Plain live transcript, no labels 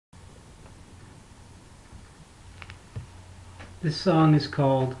This song is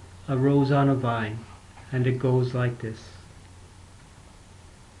called A Rose on a Vine, and it goes like this.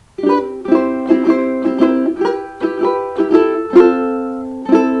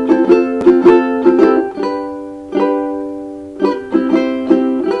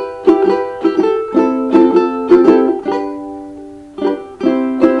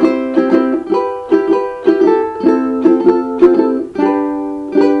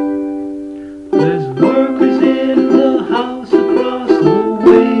 There's workers in the house across the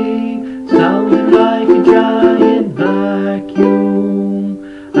way, sounding like a giant vacuum,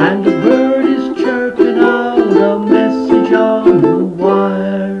 and a bird is chirping out a message on the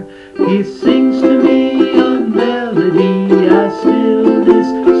wire. He sings to me a melody as stillness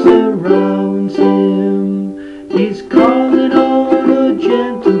surrounds him. He's calling on a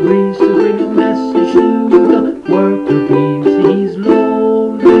gentle breeze to bring a message to the worker bees. He's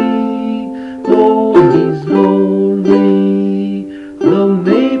lonely, oh, he's lonely. The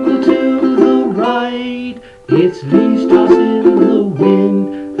maple to the right, its leaves toss in the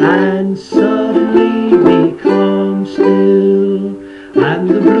wind and suddenly become still. And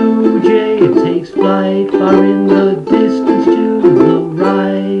the blue jay, it takes flight far in the distance to the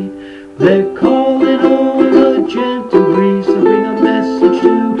right. They're calling on a gentle breeze to bring a message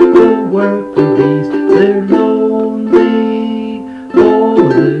to the worker bees. They're lonely, oh,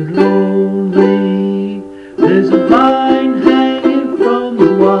 they're lonely. There's a vine hanging from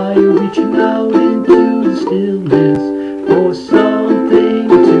the wire, reaching out into the stillness for something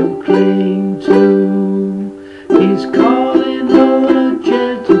to cling to. He's calling on a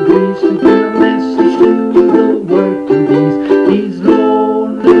gentle breeze to bring a message to the worker bees. He's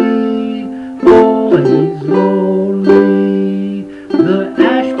lonely, oh, he's lonely. The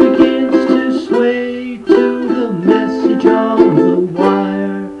ash begins to sway to the message on the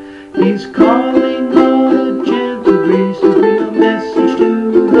wire. He's calling on a gentle breeze to bring a message to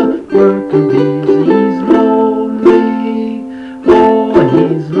the worker bees. He's lonely, oh,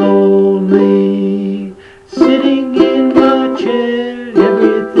 he's lonely. Sitting in my chair,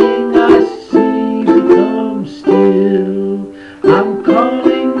 everything I see becomes still. I'm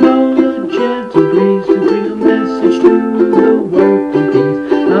calling on a gentle breeze to bring a message to the worker bees.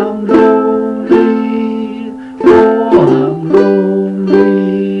 I'm lonely, oh, I'm lonely.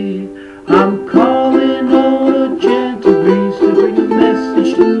 I'm calling on a gentle breeze to bring a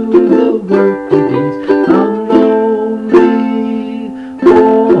message to the worker bees. I'm lonely,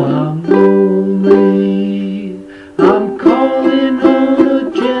 oh, I'm lonely. I'm calling on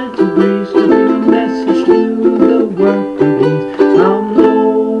a gentle breeze to bring a message to the worker bees. I'm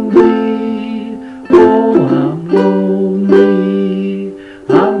lonely, oh, I'm lonely.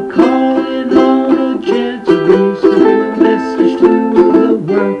 I'm calling on a gentle breeze to bring a message to the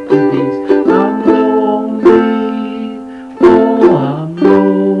worker bees. I'm lonely, oh, I'm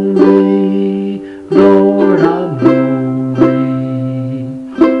lonely. Lord, I'm lonely.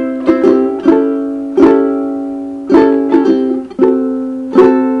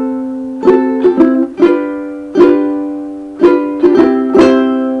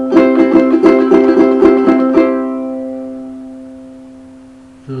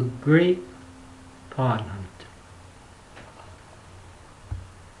 The Great Pond Hunt.